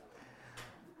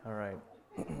All right.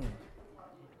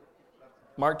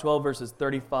 Mark 12, verses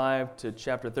 35 to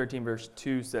chapter 13, verse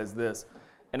 2 says this.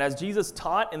 And as Jesus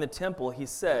taught in the temple, he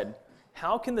said,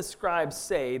 "How can the scribes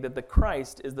say that the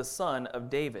Christ is the son of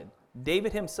David?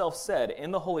 David himself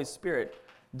in the Holy Spirit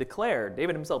declared,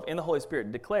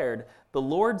 the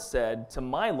Lord said to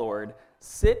my Lord,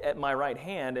 sit at my right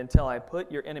hand until I put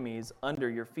your enemies under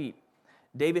your feet.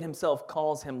 David himself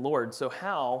calls him Lord, so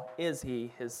how is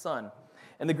he his son?"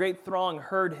 And the great throng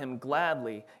heard him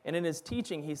gladly. And in his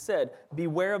teaching he said,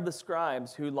 "Beware of the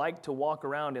scribes who like to walk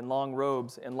around in long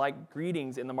robes and like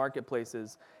greetings in the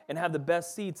marketplaces, and have the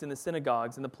best seats in the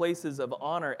synagogues and the places of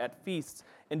honor at feasts,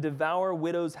 and devour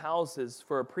widows' houses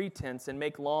for a pretense and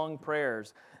make long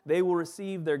prayers. They will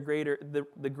receive the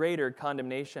greater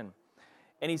condemnation."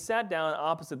 And he sat down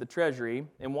opposite the treasury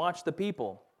and watched the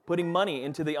people, putting money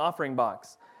into the offering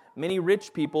box. Many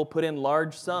rich people put in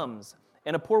large sums.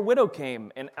 And a poor widow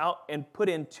came and put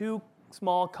in 2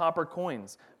 small copper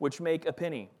coins, which make a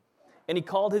penny. And he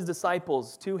called his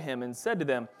disciples to him and said to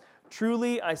them,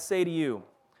 "Truly I say to you,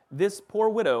 this poor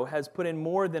widow has put in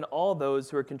more than all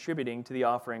those who are contributing to the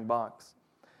offering box.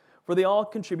 For they all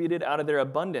contributed out of their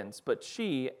abundance, but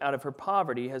she, out of her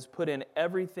poverty, has put in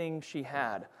everything she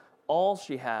had, all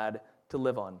she had to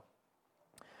live on."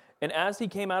 And as he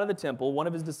came out of the temple, one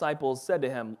of his disciples said to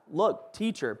him, "Look,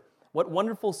 teacher, what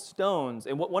wonderful stones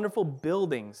and what wonderful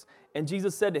buildings." And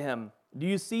Jesus said to him, "Do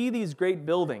you see these great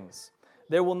buildings?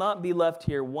 There will not be left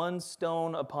here one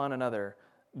stone upon another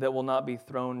that will not be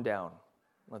thrown down."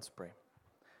 Let's pray.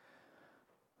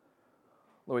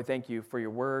 Lord, we thank you for your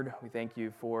word. We thank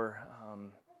you for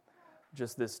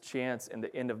just this chance in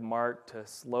the end of Mark to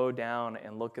slow down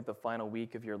and look at the final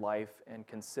week of your life and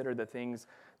consider the things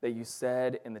that you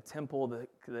said in the temple,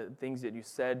 the things that you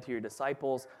said to your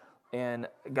disciples, and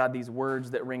God, these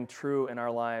words that ring true in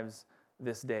our lives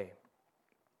this day.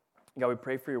 God, we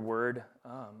pray for your word.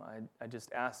 I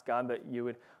just ask, God, that you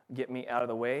would get me out of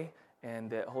the way and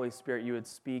that, Holy Spirit, you would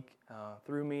speak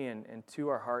through me and to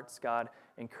our hearts, God.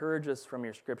 Encourage us from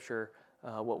your scripture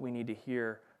what we need to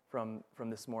hear from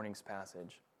this morning's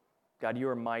passage. God, you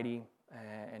are mighty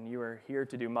and you are here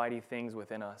to do mighty things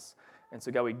within us. And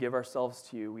so, God, we give ourselves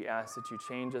to you. We ask that you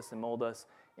change us and mold us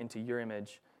into your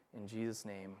image. In Jesus'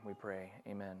 name we pray,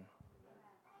 amen.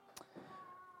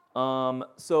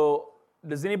 So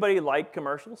does anybody like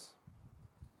commercials?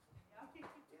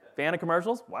 Fan of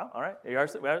commercials? Wow, all right.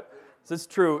 This is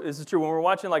true. When we're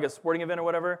watching like a sporting event or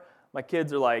whatever, my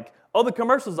kids are like, "Oh, the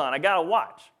commercial's on, I gotta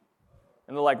watch."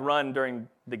 And they'll like run during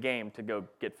the game to go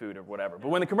get food or whatever.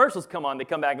 But when the commercials come on, they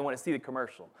come back and want to see the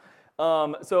commercial.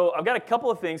 So I've got a couple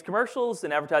of things. Commercials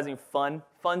and advertising, fun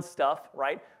stuff,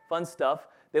 right? Fun stuff.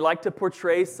 They like to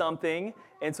portray something,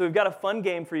 and so we've got a fun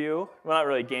game for you. Well, not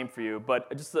really a game for you,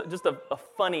 but just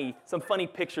some funny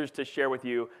pictures to share with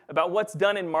you about what's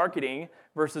done in marketing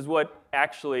versus what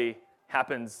actually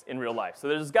happens in real life. So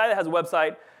there's this guy that has a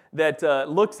website that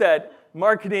looks at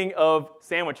marketing of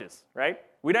sandwiches, right?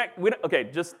 We don't. Okay,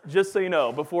 just so you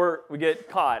know, before we get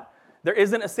caught, there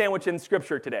isn't a sandwich in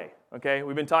Scripture today. Okay,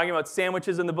 we've been talking about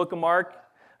sandwiches in the book of Mark.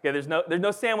 Okay, there's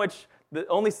no sandwich. The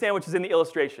only sandwich is in the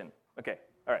illustration. Okay.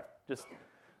 All right, just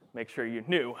make sure you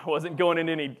knew. I wasn't going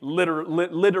into any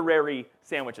literary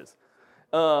sandwiches.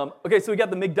 Okay, so we got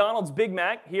the McDonald's Big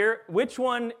Mac here. Which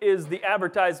one is the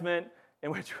advertisement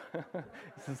and which one?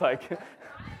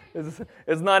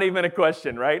 It's not even a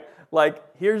question, right? Like,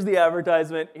 here's the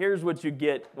advertisement. Here's what you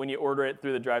get when you order it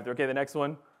through the drive-thru. Okay, the next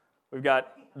one. We've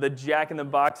got the Jack in the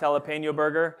Box jalapeno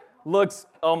burger. Looks,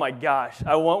 oh my gosh,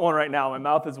 I want one right now. My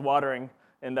mouth is watering.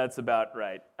 And that's about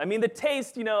right. I mean, the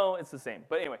taste, it's the same.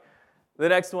 But anyway, the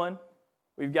next one,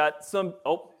 we've got some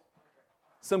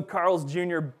Carl's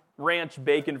Jr. Ranch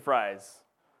bacon fries.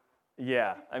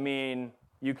 Yeah, I mean,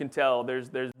 you can tell there's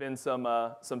been some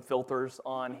filters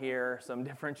on here, some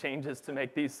different changes to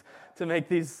make these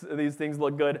things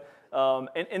look good.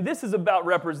 And this is about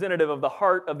representative of the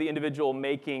heart of the individual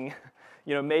making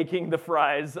the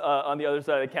fries on the other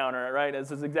side of the counter, right? This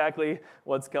is exactly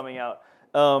what's coming out.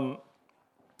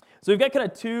 So we've got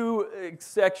kind of 2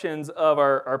 sections of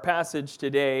our passage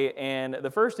today, and the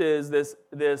first is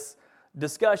this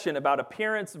discussion about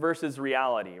appearance versus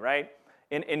reality, right?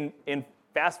 In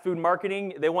fast food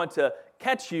marketing, they want to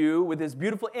catch you with this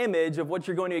beautiful image of what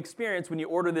you're going to experience when you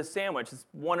order this sandwich. It's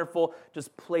wonderful,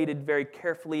 just plated very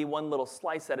carefully, one little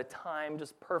slice at a time,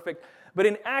 just perfect. But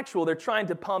in actual, they're trying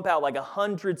to pump out like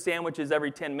 100 sandwiches every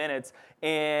 10 minutes,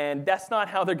 and that's not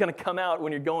how they're going to come out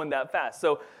when you're going that fast.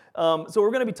 So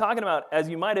we're going to be talking about, as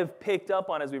you might have picked up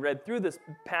on as we read through this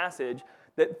passage,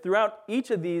 that throughout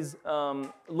each of these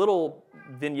little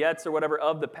vignettes or whatever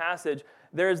of the passage,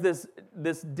 there's this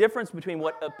difference between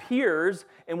what appears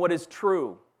and what is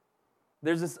true.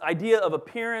 There's this idea of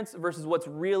appearance versus what's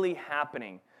really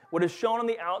happening. What is shown on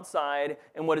the outside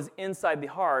and what is inside the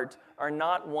heart are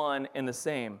not one and the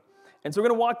same. And so we're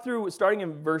going to walk through, starting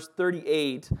in verse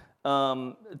 38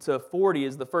 to 40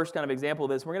 is the first kind of example of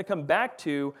this. We're going to come back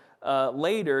to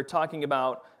later talking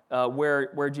about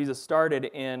where Jesus started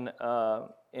in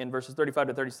verses 35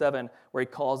 to 37, where he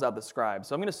calls out the scribes.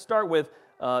 So I'm going to start with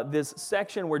this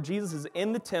section where Jesus is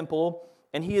in the temple,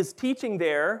 and he is teaching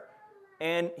there,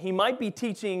 and he might be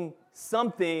teaching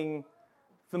something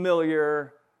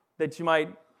familiar that you might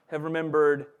have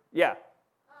remembered. Yeah. The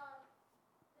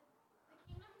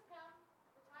kingdom has come,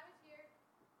 the time is here,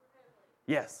 repent and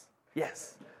believe.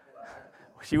 Yes.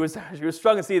 She was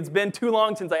struggling. See, it's been too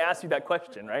long since I asked you that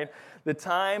question, right? The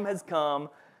time has come.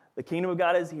 The kingdom of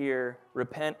God is here.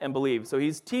 Repent and believe. So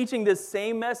he's teaching this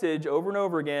same message over and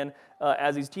over again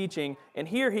as he's teaching. And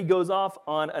here he goes off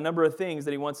on a number of things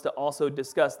that he wants to also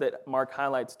discuss that Mark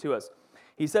highlights to us.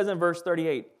 He says in verse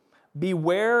 38,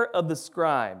 "Beware of the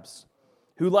scribes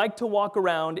who like to walk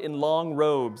around in long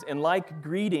robes and like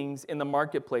greetings in the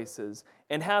marketplaces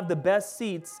and have the best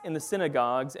seats in the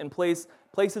synagogues and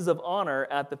places of honor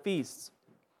at the feasts,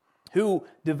 who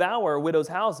devour widows'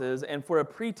 houses and for a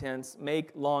pretense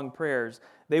make long prayers.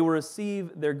 They will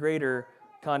receive their greater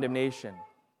condemnation."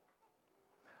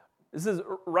 This is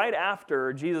right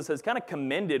after Jesus has kind of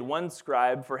commended one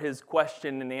scribe for his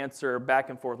question and answer back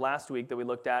and forth last week that we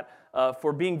looked at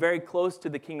for being very close to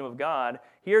the kingdom of God.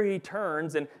 Here he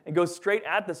turns and goes straight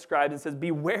at the scribes and says,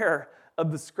 beware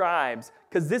of the scribes,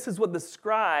 because this is what the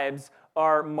scribes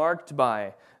are marked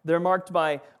by. They're marked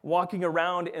by walking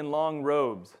around in long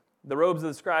robes. The robes of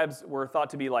the scribes were thought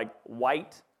to be like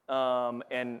white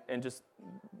and just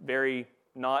very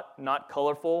not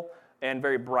colorful and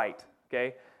very bright,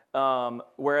 okay?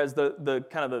 Whereas the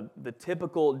kind of the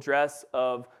typical dress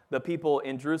of the people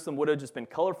in Jerusalem would have just been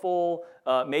colorful,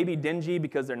 maybe dingy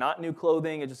because they're not new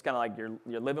clothing. It's just kind of like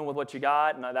you're living with what you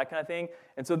got and that kind of thing.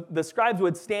 And so the scribes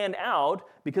would stand out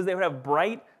because they would have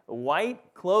bright white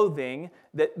clothing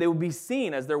that they would be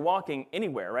seen as they're walking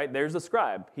anywhere, right? There's a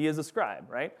scribe. He is a scribe,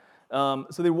 right?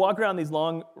 So they walk around these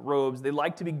long robes. They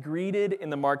like to be greeted in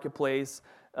the marketplace.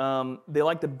 They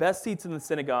like the best seats in the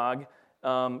synagogue.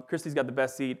 Christy's got the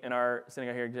best seat in our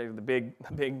synagogue here, the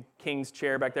big king's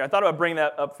chair back there. I thought about bringing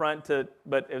that up front,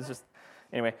 but it was just,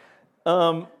 anyway.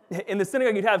 In the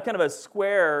synagogue, you'd have kind of a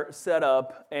square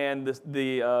setup, and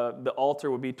the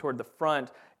altar would be toward the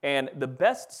front, and the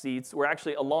best seats were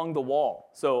actually along the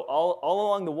wall. So all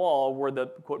along the wall were the,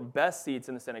 quote, best seats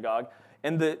in the synagogue,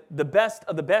 and the best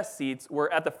of the best seats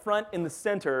were at the front in the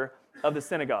center of the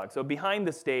synagogue. So behind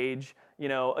the stage,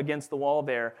 against the wall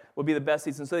there would be the best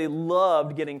seats. And so they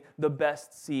loved getting the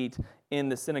best seat in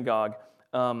the synagogue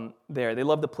there. They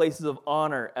loved the places of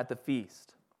honor at the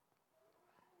feast.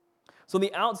 So on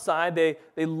the outside, they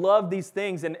loved these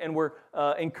things and were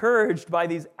encouraged by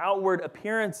these outward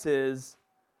appearances.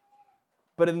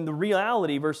 But in the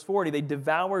reality, verse 40, they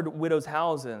devoured widows'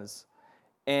 houses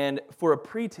and for a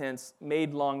pretense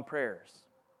made long prayers.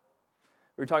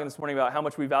 We were talking this morning about how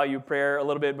much we value prayer a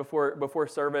little bit before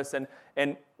service,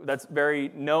 and that's very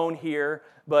known here.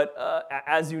 But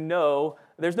as you know,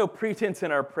 there's no pretense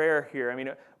in our prayer here. I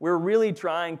mean, we're really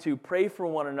trying to pray for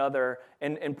one another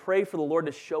and pray for the Lord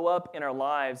to show up in our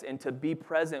lives and to be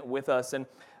present with us. And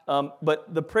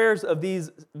but the prayers of these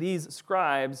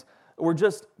scribes were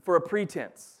just for a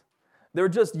pretense. They were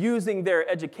just using their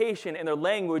education and their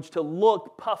language to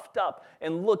look puffed up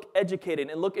and look educated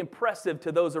and look impressive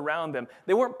to those around them.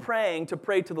 They weren't praying to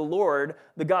pray to the Lord,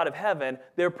 the God of heaven.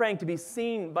 They were praying to be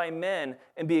seen by men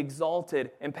and be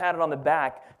exalted and patted on the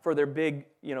back for their big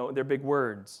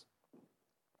words.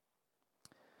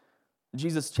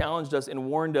 Jesus challenged us and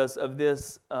warned us of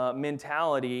this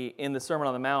mentality in the Sermon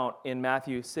on the Mount in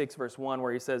Matthew 6, verse 1,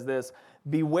 where he says this,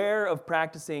 "Beware of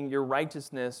practicing your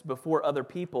righteousness before other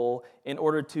people in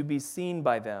order to be seen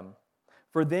by them,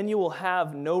 for then you will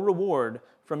have no reward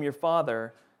from your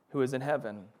Father who is in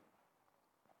heaven."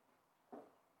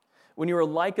 When you are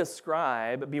like a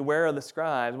scribe, beware of the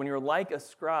scribes. When you're like a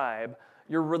scribe,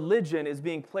 your religion is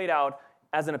being played out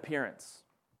as an appearance.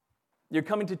 You're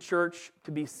coming to church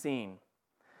to be seen.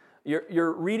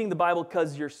 You're reading the Bible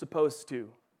because you're supposed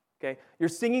to. Okay? You're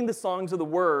singing the songs of the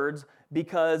words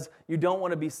because you don't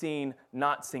want to be seen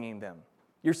not singing them.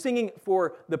 You're singing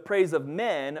for the praise of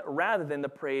men rather than the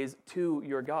praise to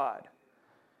your God.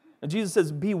 And Jesus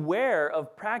says, beware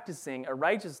of practicing a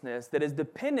righteousness that is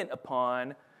dependent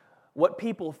upon what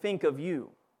people think of you.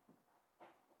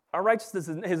 Our righteousness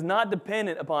is not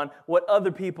dependent upon what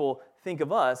other people think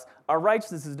of us. Our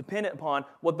righteousness is dependent upon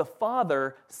what the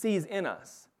Father sees in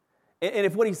us. And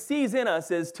if what he sees in us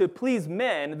is to please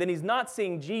men, then he's not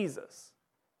seeing Jesus.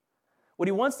 What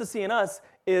he wants to see in us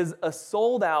is a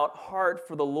sold-out heart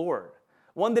for the Lord.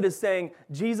 One that is saying,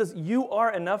 Jesus, you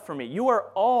are enough for me. You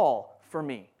are all for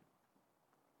me.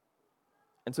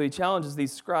 And so he challenges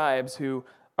these scribes who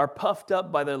are puffed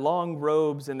up by their long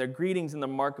robes and their greetings in the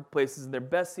marketplaces and their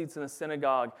best seats in the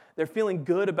synagogue. They're feeling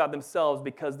good about themselves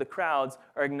because the crowds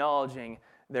are acknowledging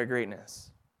their greatness.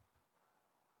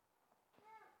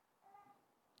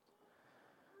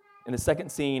 In the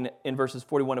second scene, in verses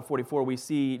 41 to 44, we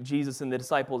see Jesus and the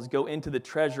disciples go into the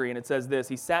treasury, and it says this: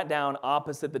 he sat down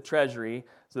opposite the treasury.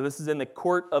 So this is in the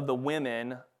court of the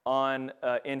women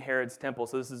in Herod's temple.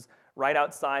 So this is right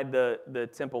outside the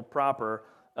temple proper,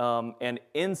 and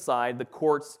inside the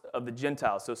courts of the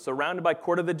Gentiles. So surrounded by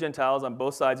court of the Gentiles on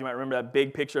both sides. You might remember that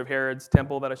big picture of Herod's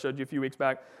temple that I showed you a few weeks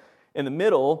back. In the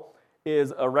middle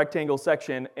is a rectangle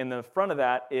section. In the front of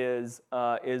that is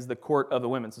the court of the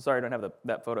women. So sorry I don't have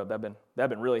that photo. That'd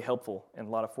been really helpful and a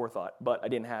lot of forethought, but I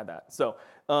didn't have that. So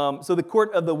the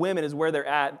court of the women is where they're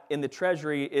at. In the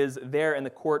treasury is there in the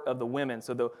court of the women.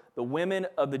 So the women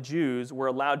of the Jews were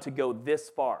allowed to go this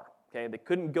far. Okay, they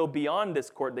couldn't go beyond this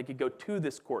court. They could go to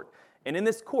this court. And in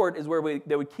this court is where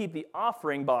they would keep the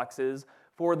offering boxes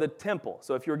for the temple.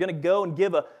 So if you were going to go and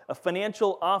give a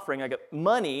financial offering, like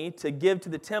money to give to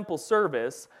the temple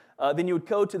service, then you would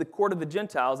go to the court of the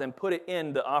Gentiles and put it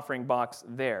in the offering box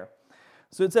there.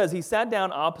 So it says, he sat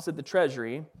down opposite the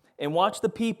treasury and watched the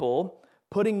people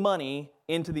putting money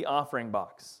into the offering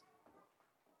box.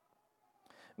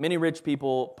 Many rich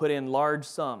people put in large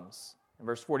sums. In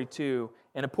verse 42,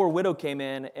 and a poor widow came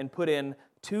in and put in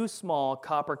 2 small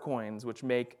copper coins, which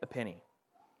make a penny.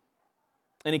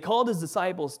 And he called his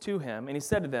disciples to him, and he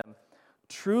said to them,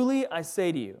 truly I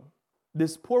say to you,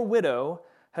 this poor widow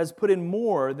has put in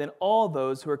more than all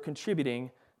those who are contributing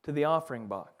to the offering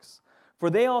box. For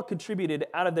they all contributed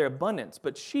out of their abundance,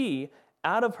 but she,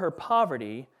 out of her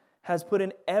poverty, has put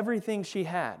in everything she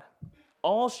had,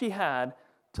 all she had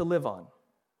to live on.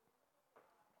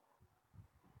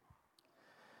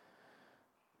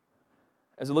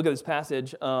 As I look at this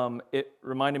passage, it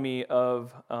reminded me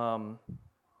of one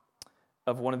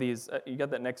of these. You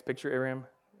got that next picture, Abraham?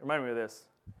 It reminded me of this.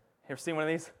 You ever seen one of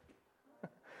these?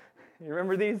 You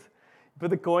remember these? You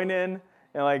put the coin in,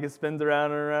 and like it spins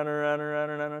around and around and around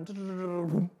and around and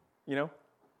around. You know?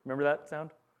 Remember that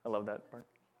sound? I love that part.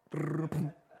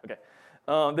 Okay.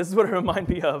 This is what it reminds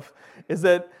me of, is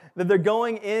that they're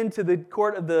going into the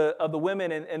court of the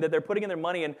women and that they're putting in their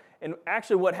money. And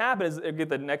actually what happened is, get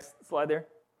the next slide there.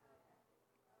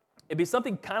 It'd be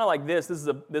something kind of like this.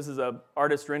 This is a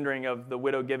artist rendering of the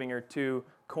widow giving her 2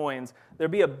 coins.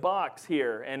 There'd be a box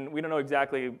here, and we don't know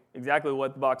exactly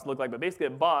what the box looked like, but basically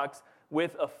a box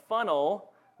with a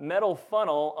funnel, metal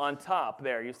funnel on top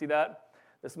there. You see that?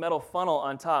 This metal funnel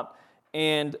on top.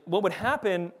 And what would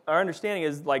happen, our understanding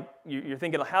is, like, you're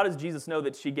thinking, how does Jesus know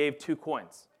that she gave 2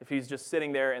 coins if he's just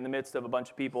sitting there in the midst of a bunch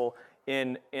of people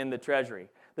in the treasury?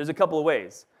 There's a couple of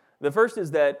ways. The first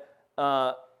is that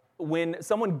when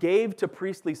someone gave to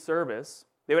priestly service,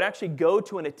 they would actually go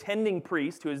to an attending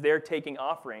priest who is there taking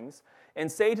offerings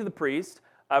and say to the priest,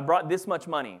 I brought this much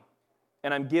money,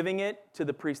 and I'm giving it to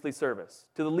the priestly service,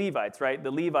 to the Levites, right? The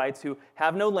Levites who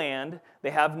have no land, they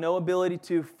have no ability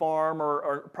to farm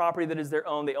or property that is their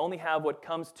own. They only have what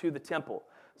comes to the temple.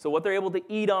 So what they're able to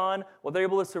eat on, what they're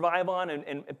able to survive on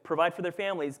and provide for their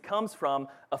families comes from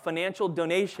a financial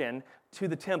donation to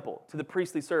the temple, to the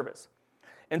priestly service.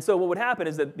 And so what would happen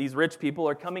is that these rich people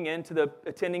are coming in to the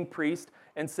attending priest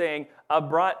and saying, I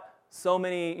brought so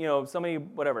many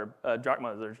whatever,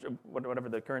 drachmas or whatever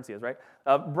the currency is, right?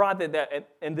 Brought that,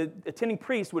 and the attending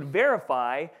priest would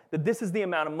verify that this is the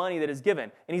amount of money that is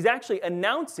given. And he's actually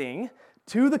announcing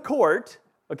to the court,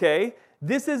 okay,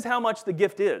 this is how much the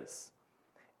gift is.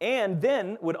 And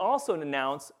then would also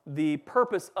announce the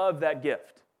purpose of that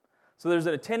gift. So there's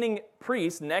an attending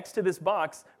priest next to this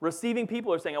box receiving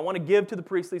people who are saying, I want to give to the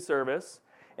priestly service.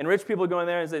 And rich people go in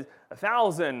there and say,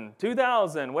 1,000,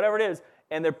 2,000, whatever it is.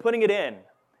 And they're putting it in.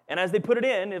 And as they put it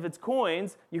in, if it's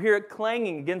coins, you hear it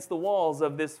clanging against the walls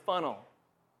of this funnel.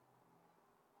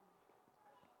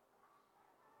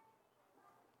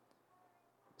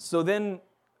 So then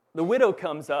the widow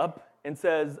comes up and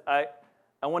says, I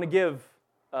want to give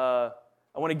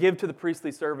to the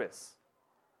priestly service.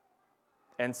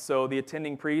 And so the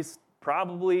attending priest,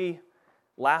 probably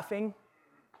laughing,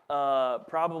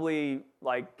 probably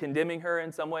like condemning her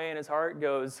in some way in his heart,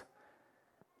 goes,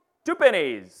 2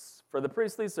 pennies for the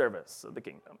priestly service of the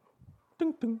kingdom.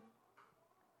 Ding, ding.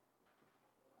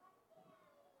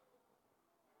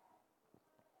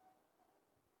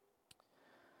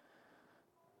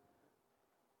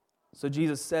 So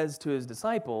Jesus says to his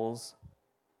disciples,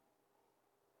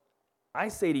 I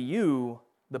say to you,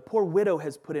 the poor widow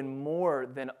has put in more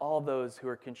than all those who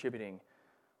are contributing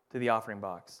to the offering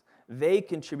box. They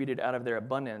contributed out of their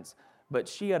abundance, but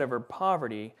she out of her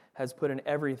poverty has put in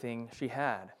everything she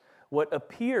had. What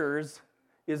appears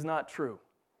is not true,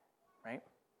 right?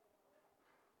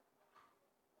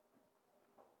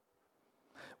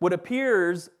 What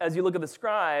appears as you look at the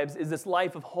scribes is this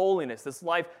life of holiness, this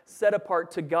life set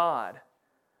apart to God.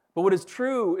 But what is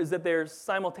true is that they're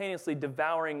simultaneously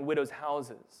devouring widows'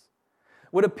 houses.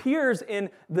 What appears in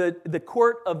the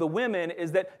court of the women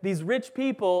is that these rich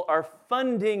people are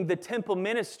funding the temple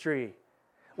ministry.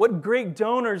 What great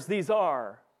donors these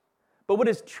are. But what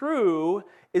is true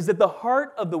is that the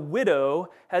heart of the widow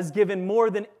has given more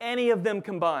than any of them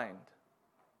combined.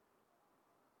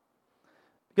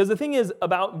 Because the thing is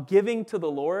about giving to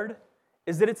the Lord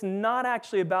is that it's not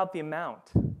actually about the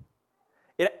amount.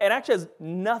 It actually has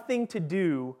nothing to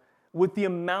do with the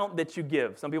amount that you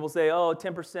give. Some people say,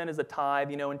 10% is a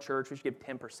tithe, in church we should give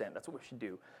 10%. That's what we should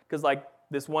do. Because like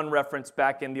this one reference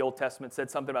back in the Old Testament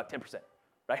said something about 10%,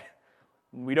 right?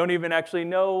 We don't even actually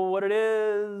know what it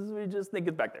is. We just think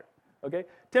it's back there, okay?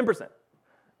 10%,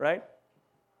 right?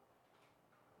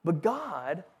 But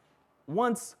God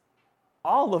wants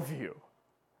all of you.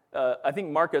 I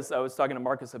think I was talking to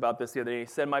Marcus about this the other day. He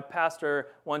said, my pastor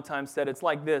one time said, it's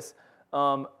like this.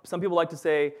 Some people like to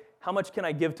say, how much can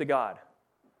I give to God?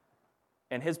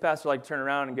 And his pastor like to turn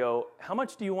around and go, how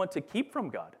much do you want to keep from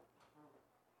God?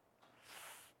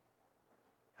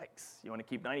 Yikes. You want to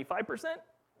keep 95%?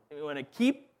 You want to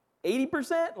keep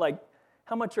 80%? Like,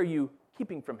 how much are you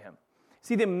keeping from him?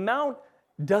 See, the amount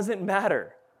doesn't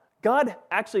matter. God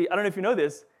actually, I don't know if you know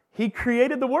this, he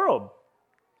created the world.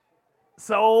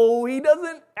 So he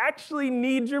doesn't actually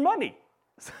need your money.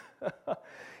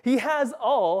 He has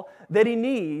all that he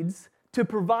needs to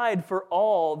provide for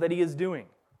all that he is doing.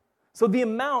 So the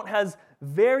amount has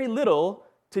very little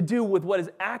to do with what is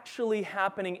actually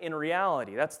happening in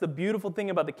reality. That's the beautiful thing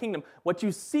about the kingdom. What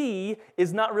you see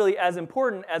is not really as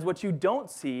important as what you don't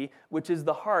see, which is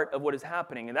the heart of what is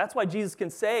happening. And that's why Jesus can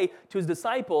say to his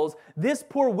disciples, this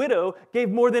poor widow gave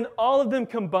more than all of them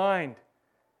combined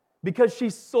because she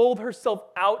sold herself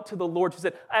out to the Lord. She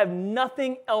said, I have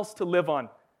nothing else to live on.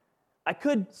 I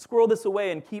could squirrel this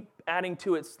away and keep adding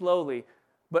to it slowly,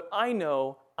 but I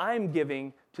know I'm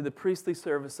giving to the priestly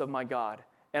service of my God,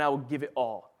 and I will give it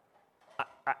all.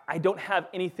 I don't have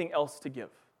anything else to give.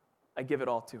 I give it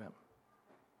all to him.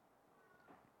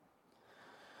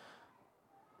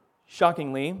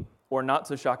 Shockingly, or not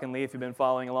so shockingly if you've been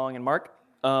following along in Mark,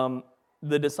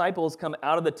 the disciples come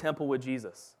out of the temple with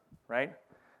Jesus, right?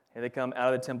 And they come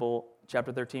out of the temple,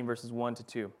 chapter 13, verses 1 to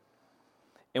 2.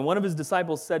 And one of his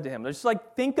disciples said to him, just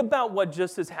like, think about what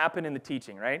just has happened in the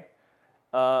teaching, right?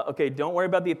 Okay, don't worry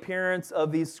about the appearance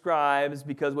of these scribes,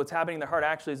 because what's happening in their heart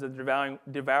actually is that they're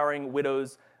devouring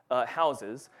widows'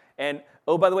 houses. And,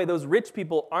 oh, by the way, those rich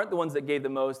people aren't the ones that gave the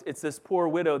most. It's this poor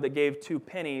widow that gave 2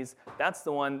 pennies. That's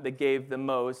the one that gave the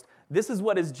most. This is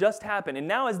what has just happened. And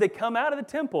now as they come out of the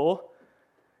temple,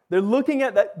 they're looking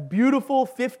at that beautiful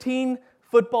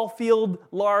 15-football field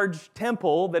large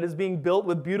temple that is being built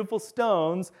with beautiful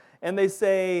stones, and they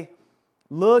say,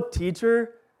 look,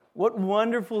 teacher, what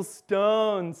wonderful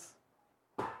stones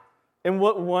and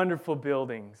what wonderful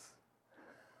buildings.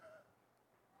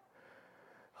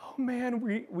 Oh man,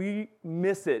 we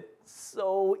miss it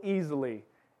so easily.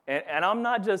 And I'm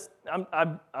not just,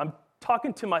 I'm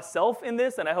talking to myself in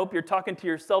this, and I hope you're talking to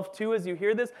yourself too as you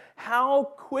hear this. How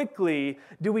quickly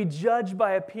do we judge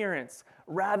by appearance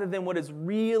rather than what is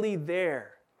really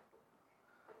there?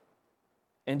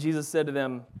 And Jesus said to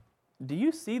them, do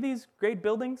you see these great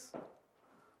buildings?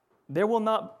 There will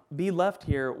not be left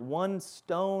here one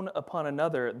stone upon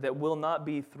another that will not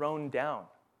be thrown down.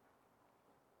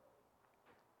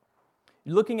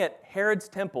 You're looking at Herod's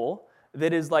temple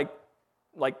that is like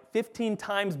 15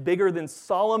 times bigger than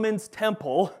Solomon's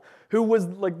temple, who was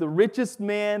like the richest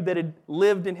man that had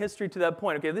lived in history to that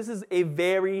point. Okay, this is a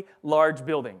very large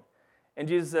building. And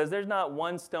Jesus says, there's not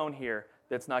one stone here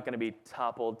that's not going to be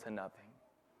toppled to nothing.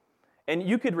 And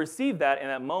you could receive that in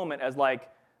that moment as like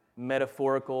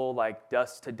metaphorical, like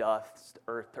dust to dust,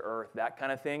 earth to earth, that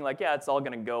kind of thing. Like, yeah, it's all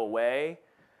going to go away.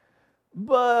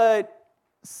 But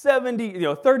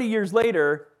 30 years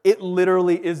later, it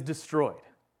literally is destroyed.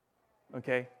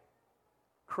 Okay?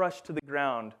 Crushed to the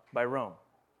ground by Rome.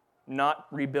 Not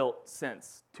rebuilt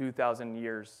since 2,000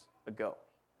 years ago.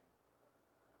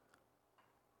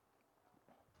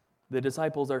 The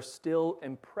disciples are still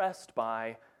impressed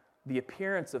by the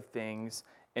appearance of things,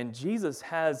 and Jesus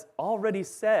has already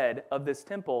said of this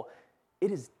temple,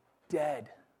 it is dead.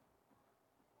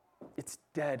 It's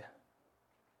dead.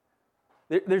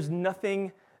 There's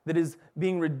nothing that is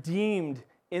being redeemed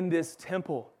in this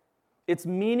temple. Its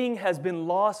meaning has been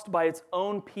lost by its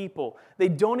own people. They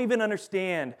don't even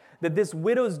understand that this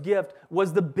widow's gift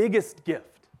was the biggest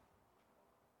gift.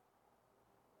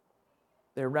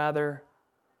 They're rather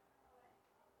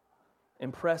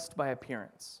impressed by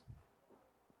appearance.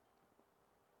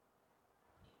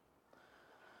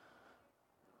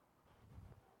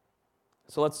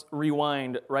 So let's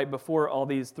rewind right before all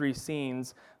these three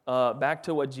scenes back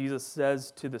to what Jesus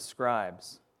says to the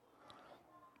scribes.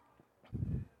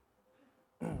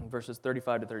 Verses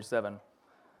 35 to 37.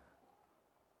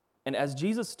 And as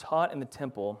Jesus taught in the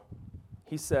temple,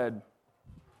 he said,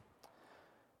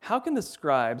 "How can the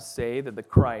scribes say that the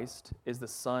Christ is the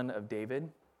son of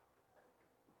David?"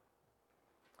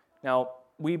 Now,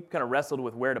 we kind of wrestled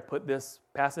with where to put this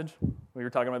passage. We were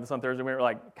talking about this on Thursday. We were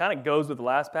like, kind of goes with the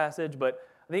last passage, but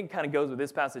I think it kind of goes with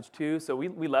this passage too. So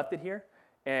we left it here,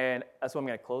 and that's why I'm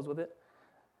going to close with it.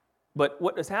 But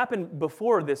what has happened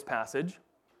before this passage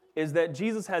is that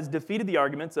Jesus has defeated the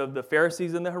arguments of the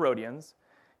Pharisees and the Herodians.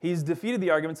 He's defeated the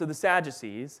arguments of the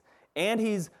Sadducees, and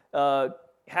he's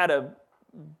had an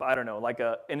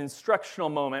instructional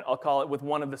moment, I'll call it, with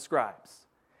one of the scribes.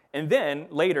 And then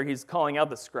later he's calling out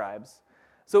the scribes.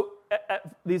 So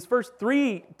these first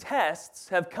three tests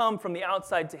have come from the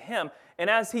outside to him. And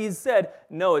as he's said,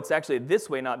 no, it's actually this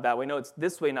way, not that way. No, it's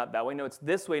this way, not that way. No, it's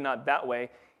this way, not that way.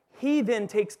 He then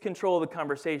takes control of the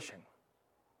conversation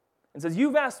and says,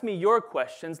 you've asked me your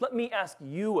questions. Let me ask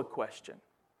you a question.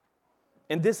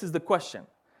 And this is the question.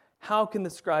 How can the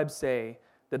scribes say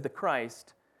that the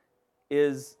Christ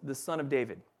is the son of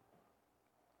David?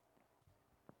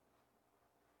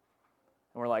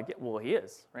 And we're like, well, he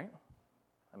is, right?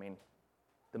 I mean,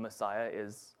 the Messiah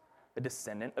is a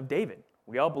descendant of David.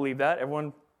 We all believe that.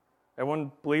 Everyone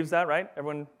believes that, right?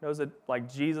 Everyone knows that,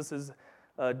 like, Jesus is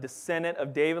a descendant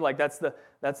of David. Like, that's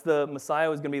the Messiah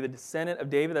was going to be the descendant of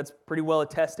David. That's pretty well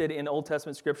attested in Old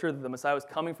Testament Scripture that the Messiah was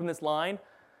coming from this line.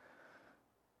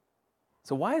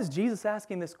 So why is Jesus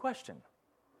asking this question?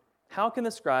 How can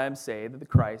the scribes say that the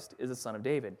Christ is the son of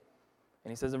David?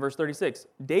 And he says in verse 36,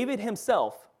 David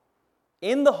himself,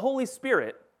 in the Holy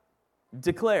Spirit,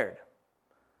 declared.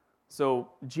 So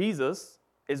Jesus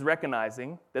is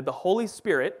recognizing that the Holy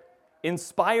Spirit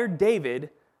inspired David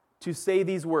to say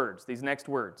these words, these next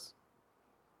words.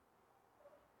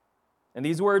 And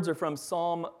these words are from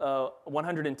Psalm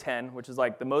 110, which is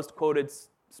like the most quoted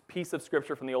piece of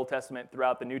Scripture from the Old Testament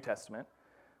throughout the New Testament.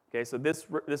 Okay, so this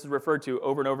is referred to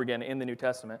over and over again in the New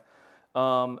Testament.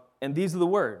 And these are the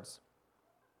words.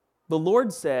 The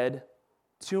Lord said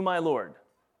to my Lord,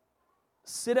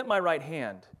 sit at my right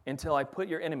hand until I put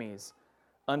your enemies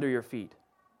under your feet.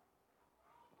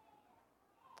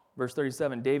 Verse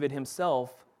 37, David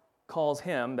himself calls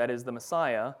him, that is the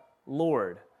Messiah,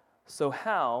 Lord. So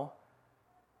how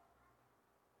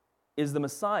is the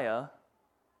Messiah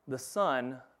the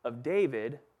son of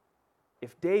David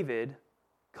if David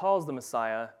calls the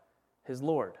Messiah his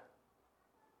Lord?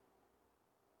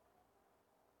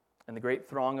 And the great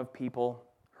throng of people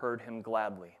heard him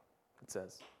gladly, it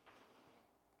says.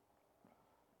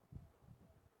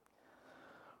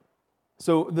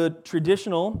 So the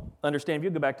traditional understanding, if you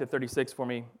go back to 36 for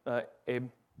me, Abe,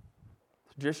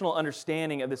 traditional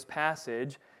understanding of this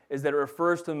passage is that it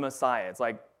refers to the Messiah. It's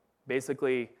like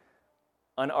basically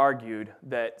unargued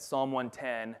that Psalm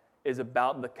 110 is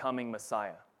about the coming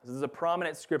Messiah. This is a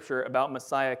prominent scripture about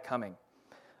Messiah coming.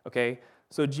 Okay,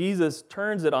 so Jesus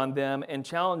turns it on them and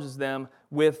challenges them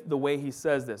with the way he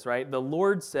says this, right? The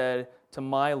Lord said to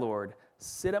my Lord,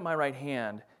 sit at my right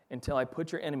hand until I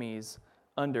put your enemies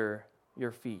under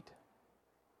your feet.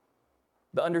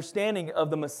 The understanding of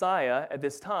the Messiah at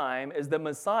this time is that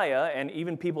Messiah, and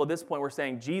even people at this point were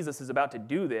saying Jesus is about to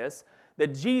do this,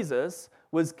 that Jesus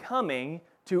was coming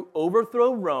to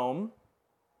overthrow Rome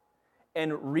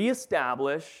and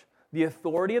reestablish the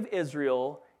authority of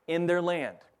Israel in their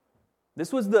land.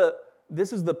 This is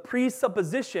the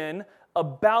presupposition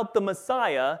about the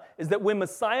Messiah, is that when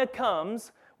Messiah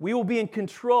comes, we will be in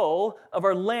control of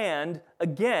our land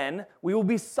again. We will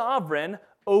be sovereign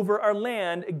over our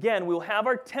land again. We will have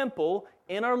our temple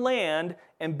in our land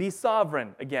and be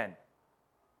sovereign again.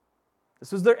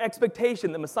 This was their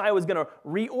expectation, that Messiah was going to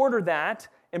reorder that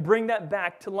and bring that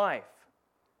back to life.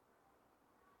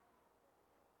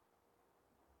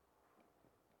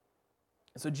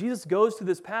 So Jesus goes to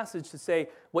this passage to say,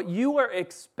 what you are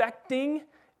expecting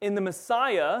in the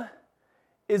Messiah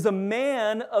is a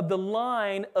man of the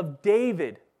line of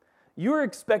David. You're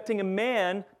expecting a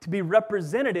man to be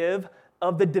representative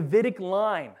of the Davidic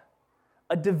line,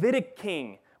 a Davidic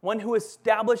king, one who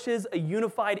establishes a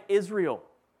unified Israel.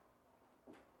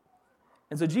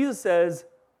 And so Jesus says,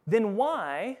 then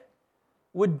why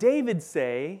would David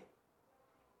say,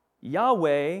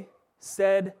 Yahweh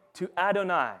said to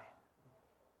Adonai?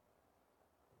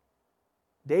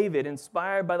 David,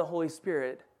 inspired by the Holy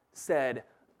Spirit, said,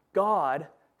 God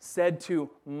said to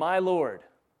my Lord.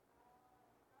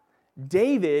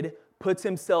 David puts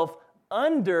himself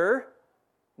under,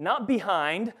 not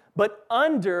behind, but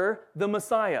under the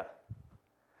Messiah.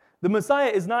 The Messiah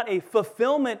is not a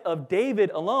fulfillment of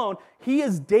David alone. He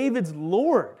is David's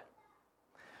Lord.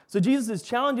 So Jesus is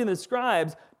challenging the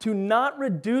scribes to not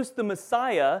reduce the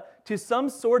Messiah to some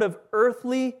sort of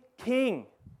earthly king.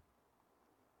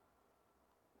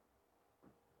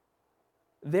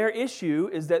 Their issue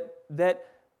is that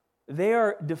they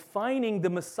are defining the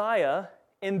Messiah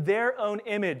in their own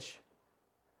image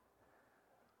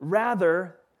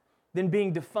rather than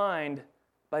being defined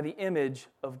by the image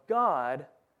of God.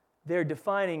 They're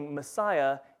defining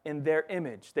Messiah in their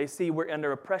image. They see we're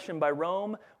under oppression by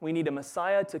Rome. We need a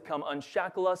Messiah to come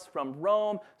unshackle us from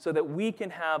Rome so that we can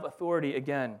have authority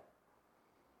again.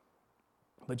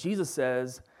 But Jesus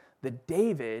says that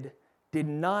David did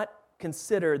not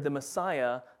consider the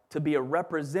Messiah to be a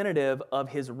representative of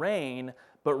his reign,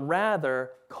 but rather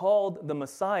called the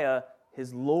Messiah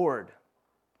his Lord.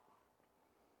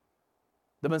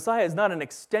 The Messiah is not an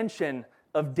extension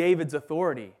of David's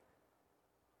authority.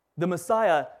 The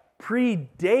Messiah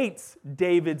predates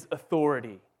David's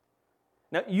authority.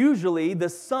 Now, usually the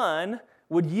Son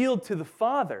would yield to the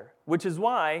Father, which is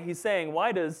why he's saying,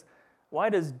 why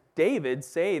does David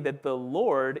say that the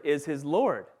Lord is his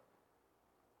Lord?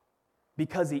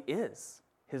 Because he is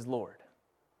his Lord.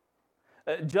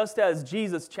 Just as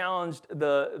Jesus challenged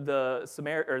the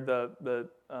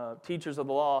teachers of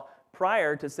the law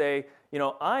prior to say,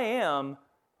 I am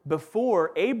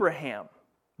before Abraham.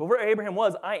 Before Abraham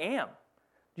was, I am.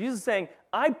 Jesus is saying,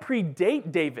 I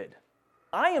predate David.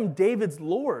 I am David's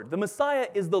Lord. The Messiah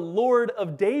is the Lord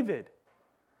of David.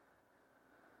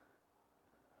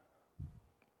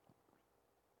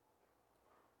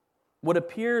 What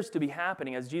appears to be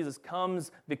happening as Jesus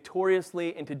comes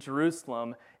victoriously into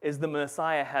Jerusalem is the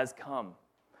Messiah has come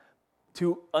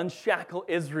to unshackle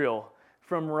Israel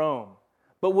from Rome.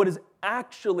 But what is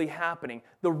actually happening,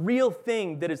 the real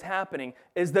thing that is happening,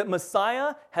 is that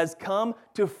Messiah has come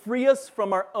to free us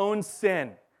from our own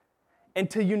sin and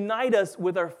to unite us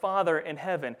with our Father in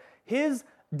heaven. His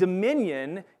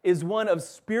dominion is one of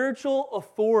spiritual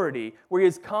authority, where he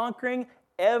is conquering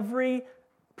every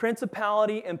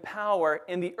principality and power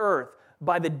in the earth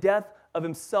by the death of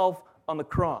himself on the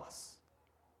cross.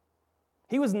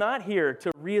 He was not here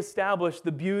to reestablish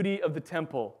the beauty of the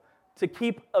temple, to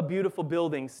keep a beautiful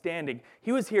building standing.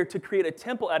 He was here to create a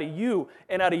temple out of you,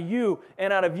 and out of you,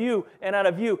 and out of you, and out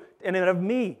of you, and out of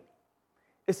me.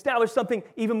 Establish something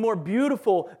even more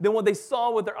beautiful than what they saw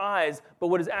with their eyes, but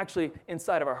what is actually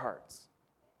inside of our hearts.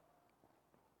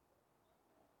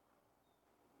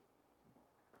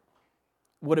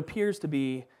 What appears to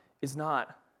be is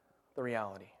not the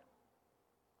reality.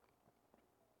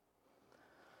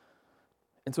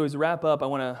 And so as we wrap up, I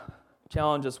want to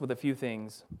challenge us with a few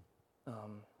things.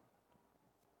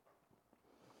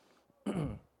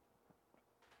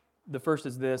 The first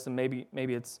is this, and maybe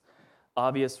it's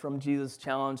obvious from Jesus'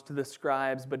 challenge to the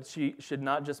scribes, but she should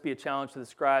not just be a challenge to the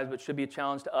scribes, but should be a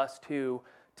challenge to us too,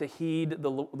 to heed the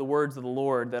words of the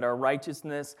Lord, that our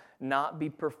righteousness not be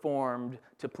performed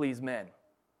to please men.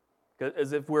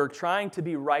 As if we're trying to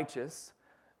be righteous,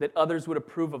 that others would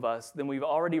approve of us, then we've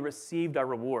already received our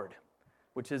reward,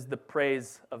 which is the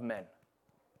praise of men.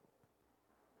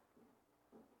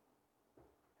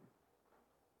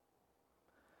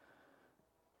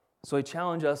 So I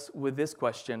challenge us with this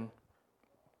question: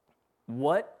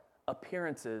 what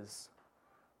appearances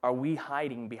are we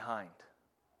hiding behind?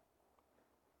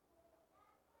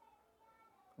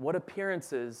 What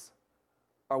appearances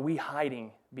are we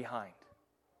hiding behind?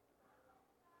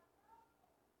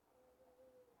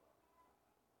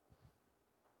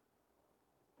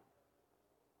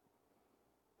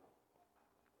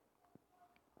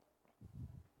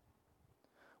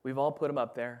 We've all put them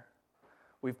up there.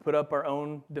 We've put up our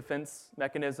own defense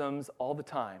mechanisms all the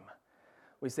time.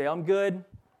 We say, I'm good.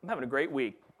 I'm having a great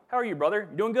week. How are you, brother?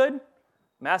 You doing good?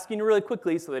 I'm asking you really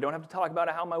quickly so they don't have to talk about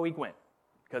how my week went,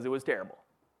 because it was terrible.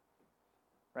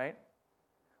 Right?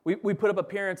 We put up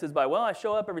appearances by, I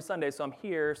show up every Sunday, so I'm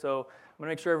here, so I'm going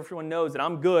to make sure everyone knows that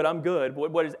I'm good.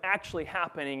 But what is actually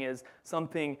happening is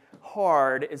something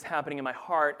hard is happening in my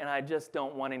heart, and I just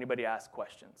don't want anybody to ask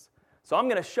questions. So I'm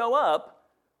going to show up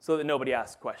so that nobody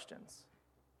asks questions.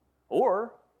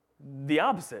 Or the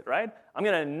opposite, right? I'm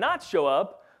going to not show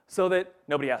up so that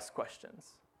nobody asks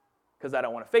questions because I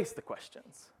don't want to face the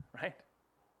questions, right?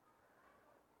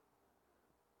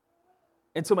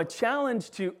 And so my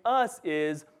challenge to us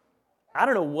is, I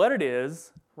don't know what it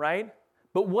is, right?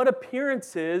 But what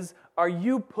appearances are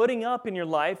you putting up in your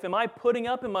life? Am I putting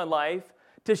up in my life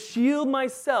to shield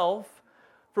myself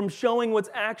from showing what's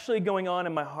actually going on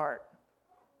in my heart?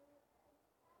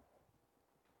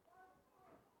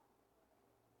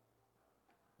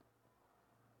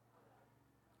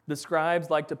 The scribes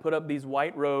like to put up these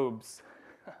white robes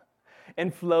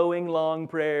and flowing long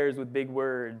prayers with big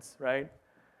words, right?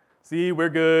 See, we're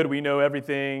good, we know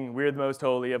everything, we're the most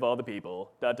holy of all the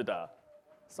people, da-da-da.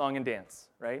 Song and dance,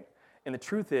 right? And the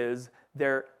truth is,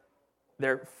 they're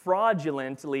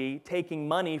fraudulently taking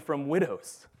money from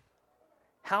widows.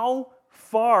 How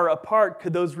far apart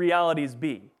could those realities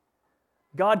be?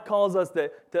 God calls us,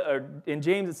 in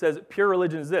James it says, pure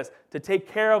religion is this, to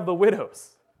take care of the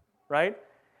widows, right?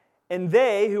 And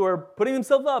they, who are putting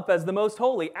themselves up as the most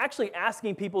holy, actually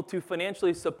asking people to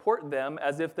financially support them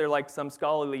as if they're like some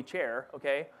scholarly chair,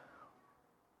 okay?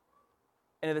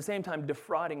 And at the same time,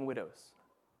 defrauding widows.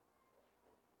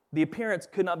 The appearance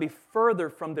could not be further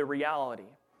from the reality.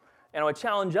 And I would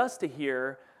challenge us to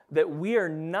hear that we are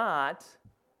not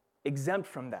exempt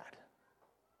from that.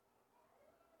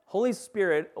 Holy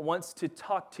Spirit wants to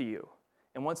talk to you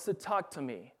and wants to talk to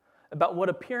me about what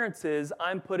appearances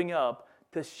I'm putting up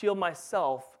to shield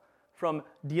myself from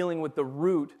dealing with the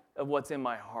root of what's in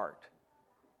my heart.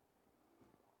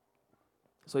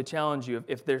 So I challenge you,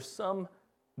 if there's some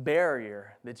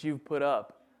barrier that you've put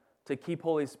up to keep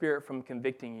Holy Spirit from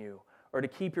convicting you, or to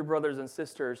keep your brothers and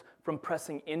sisters from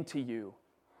pressing into you,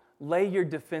 lay your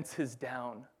defenses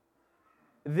down.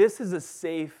 This is a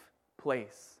safe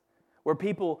place where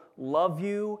people love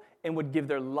you and would give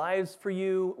their lives for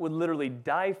you, would literally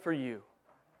die for you.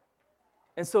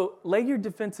 And so lay your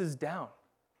defenses down.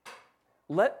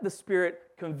 Let the Spirit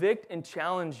convict and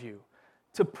challenge you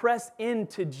to press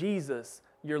into Jesus,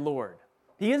 your Lord.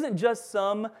 He isn't just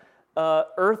some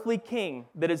earthly king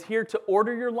that is here to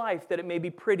order your life that it may be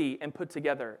pretty and put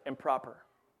together and proper.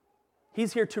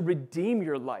 He's here to redeem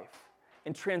your life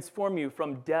and transform you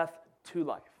from death to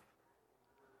life.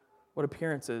 What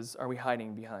appearances are we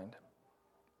hiding behind?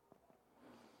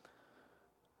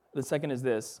 The second is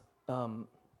this.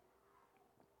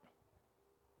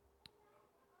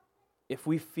 If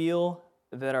we feel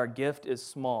that our gift is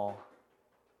small,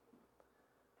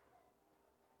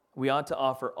 we ought to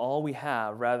offer all we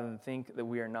have rather than think that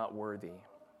we are not worthy.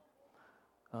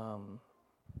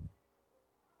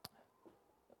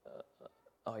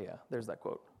 There's that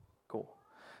quote. Cool.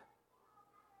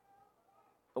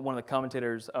 One of the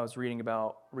commentators I was reading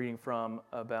from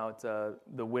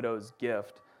the widow's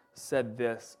gift said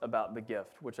this about the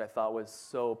gift, which I thought was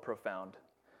so profound.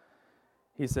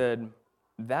 He said,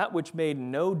 "That which made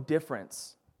no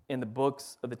difference in the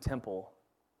books of the temple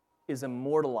is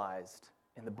immortalized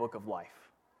in the book of life."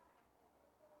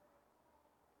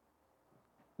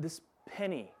 This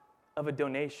penny of a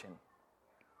donation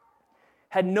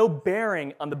had no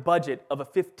bearing on the budget of a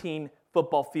 15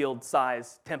 football field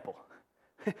size temple.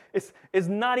 It's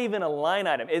not even a line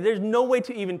item. There's no way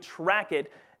to even track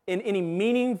it in any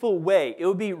meaningful way. It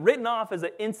would be written off as an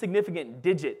insignificant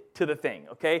digit to the thing,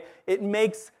 okay? It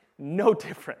makes no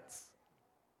difference.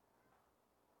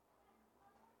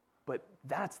 But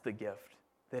that's the gift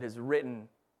that is written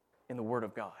in the Word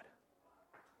of God.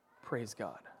 Praise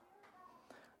God.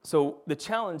 So the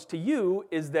challenge to you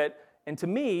is that, and to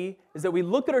me, is that we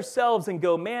look at ourselves and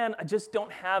go, man, I just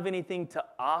don't have anything to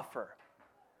offer.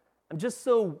 I'm just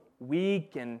so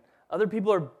weak, and other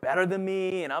people are better than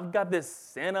me, and I've got this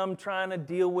sin I'm trying to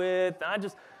deal with,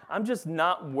 and I'm just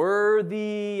not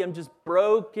worthy, I'm just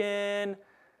broken.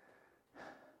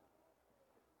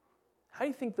 How do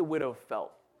you think the widow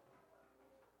felt?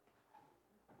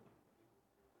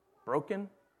 Broken?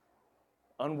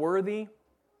 Unworthy?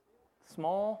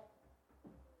 Small?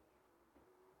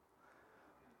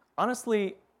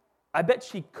 Honestly, I bet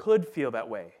she could feel that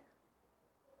way.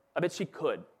 I bet she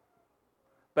could.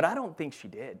 But I don't think she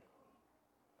did.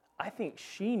 I think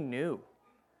she knew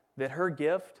that her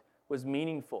gift was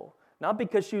meaningful. Not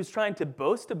because she was trying to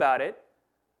boast about it,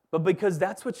 but because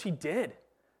that's what she did.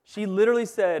 She literally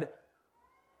said,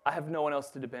 I have no one else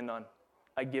to depend on.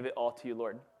 I give it all to you,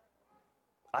 Lord.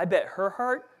 I bet her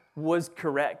heart was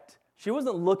correct. She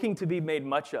wasn't looking to be made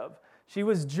much of. She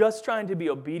was just trying to be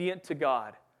obedient to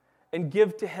God and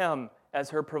give to Him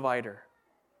as her provider.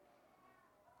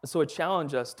 So it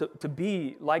challenged us to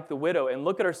be like the widow and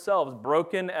look at ourselves,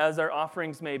 broken as our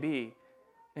offerings may be,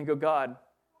 and go, God,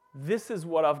 this is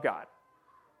what I've got.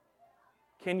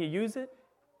 Can you use it?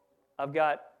 I've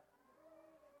got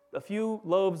a few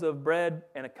loaves of bread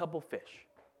and a couple fish.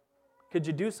 Could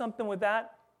you do something with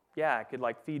that? Yeah, I could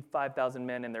feed 5,000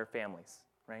 men and their families,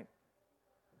 right?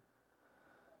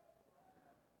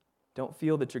 Don't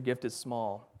feel that your gift is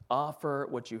small. Offer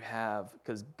what you have,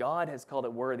 because God has called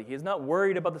it worthy. He is not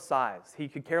worried about the size. He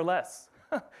could care less.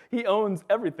 He owns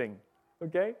everything,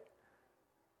 okay?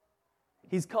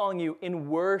 He's calling you in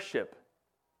worship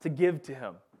to give to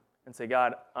him and say,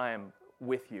 God, I am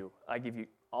with you. I give you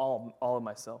all of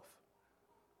myself.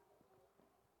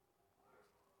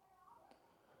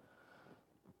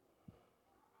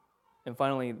 And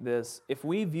finally, this: if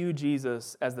we view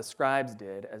Jesus as the scribes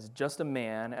did, as just a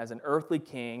man, as an earthly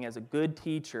king, as a good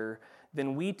teacher,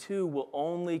 then we too will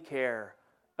only care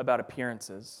about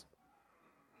appearances.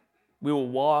 We will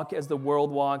walk as the world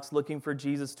walks, looking for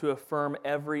Jesus to affirm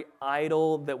every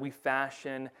idol that we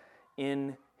fashion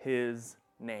in his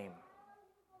name.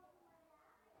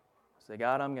 Say,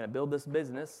 God, I'm going to build this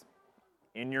business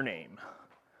in your name.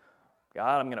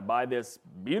 God, I'm going to buy this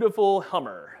beautiful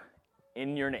Hummer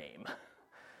in your name.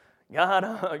 God,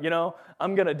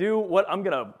 I'm going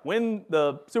to win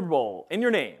the Super Bowl in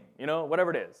your name,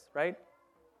 whatever it is, right?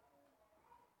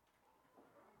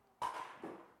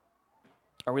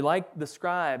 Are we like the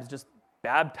scribes, just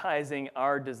baptizing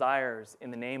our desires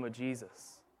in the name of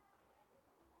Jesus?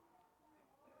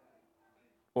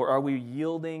 Or are we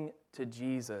yielding to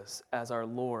Jesus as our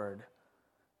Lord,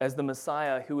 as the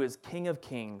Messiah who is King of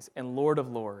Kings and Lord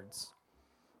of Lords?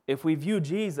 If we view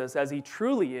Jesus as he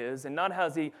truly is, and not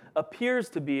as he appears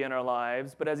to be in our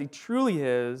lives, but as he truly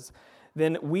is,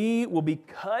 then we will be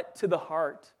cut to the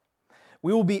heart.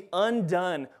 We will be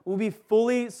undone. We'll be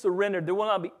fully surrendered. There will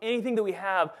not be anything that we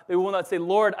have that we will not say,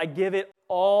 Lord, I give it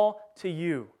all to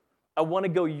you. I want to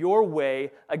go your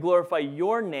way. I glorify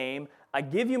your name. I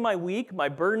give you my week, my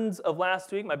burdens of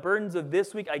last week, my burdens of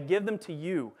this week. I give them to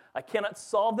you. I cannot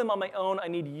solve them on my own. I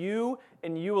need you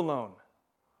and you alone.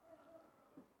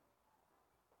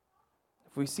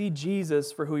 If we see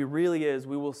Jesus for who he really is,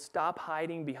 we will stop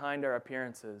hiding behind our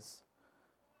appearances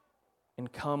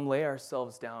and come lay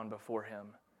ourselves down before him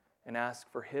and ask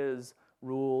for his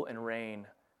rule and reign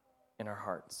in our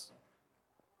hearts.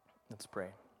 Let's pray.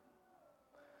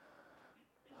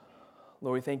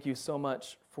 Lord, we thank you so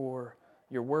much for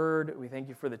your word. We thank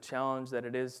you for the challenge that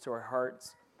it is to our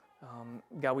hearts.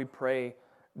 God, we pray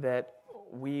that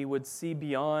we would see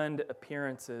beyond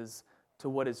appearances to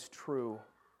what is true.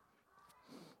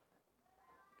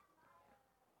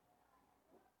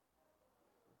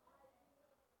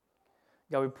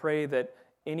 God, we pray that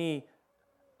any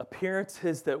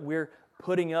appearances that we're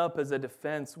putting up as a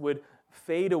defense would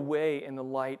fade away in the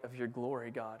light of your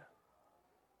glory, God.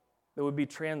 That would be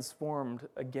transformed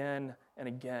again and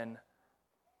again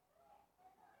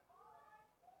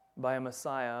by a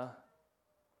Messiah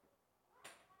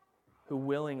who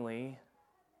willingly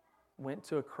went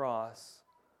to a cross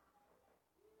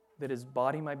that his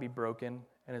body might be broken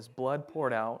and his blood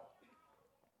poured out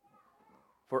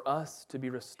for us to be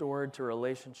restored to a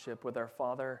relationship with our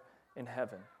Father in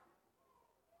heaven.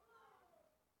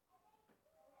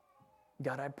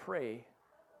 God, I pray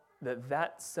that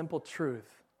that simple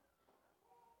truth,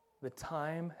 the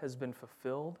time has been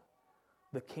fulfilled,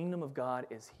 the kingdom of God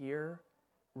is here,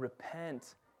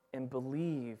 repent and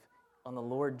believe on the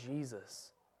Lord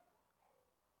Jesus,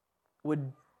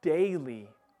 would daily,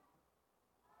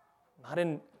 not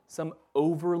in some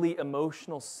overly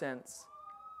emotional sense,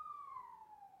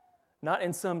 not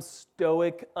in some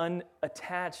stoic,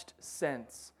 unattached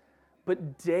sense,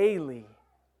 but daily,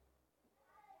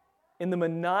 in the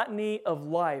monotony of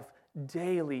life,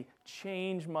 daily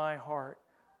change my heart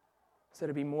so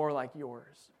to be more like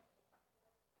yours.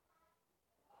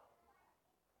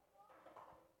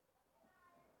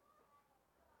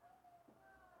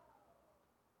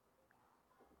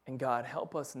 And God,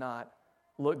 help us not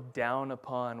look down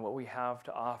upon what we have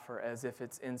to offer as if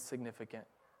it's insignificant.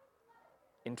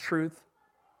 In truth,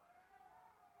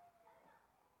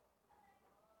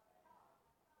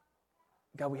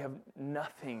 God, we have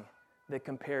nothing that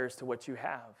compares to what you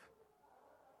have.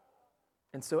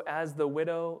 And so as the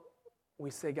widow, we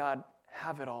say, God,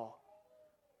 have it all.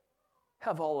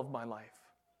 Have all of my life.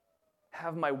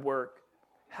 Have my work.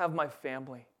 Have my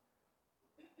family.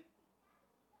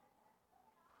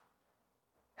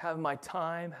 Have my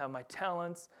time. Have my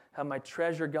talents. Have my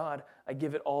treasure, God. I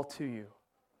give it all to you.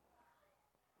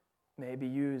 May it be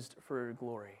used for your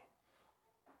glory.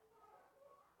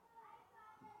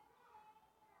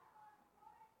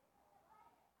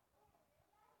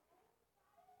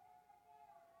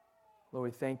 Lord,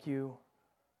 we thank you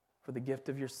for the gift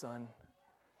of your Son,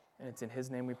 and it's in his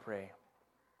name we pray.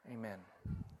 Amen.